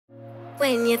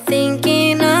When you're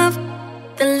thinking of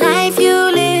the life you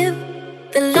live,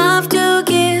 the love to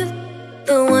give,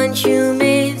 the ones you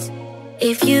miss.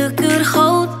 If you could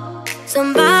hold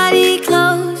somebody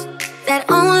close, that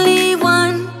only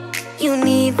one you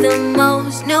need the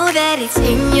most, know that it's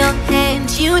in your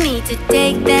hands. You need to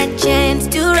take that chance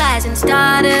to rise and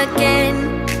start again.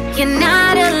 You're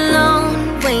not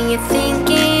alone when you're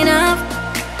thinking of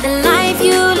the life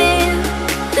you live,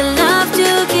 the love to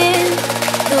give,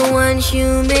 the ones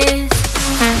you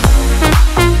miss.